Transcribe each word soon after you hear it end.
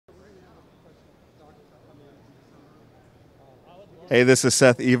Hey, this is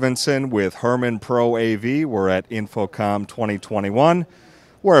Seth Evenson with Herman ProAV. We're at InfoComm 2021.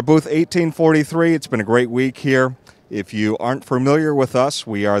 We're at booth 1843. It's been a great week here. If you aren't familiar with us,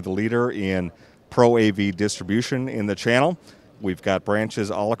 we are the leader in ProAV distribution in the channel. We've got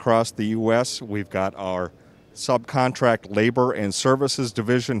branches all across the U.S. We've got our subcontract labor and services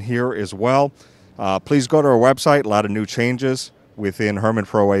division here as well. Please go to our website. A lot of new changes within Herman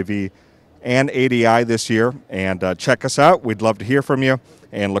ProAV and ADI this year, and check us out. We'd love to hear from you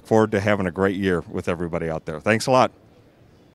and look forward to having a great year with everybody out there. Thanks a lot.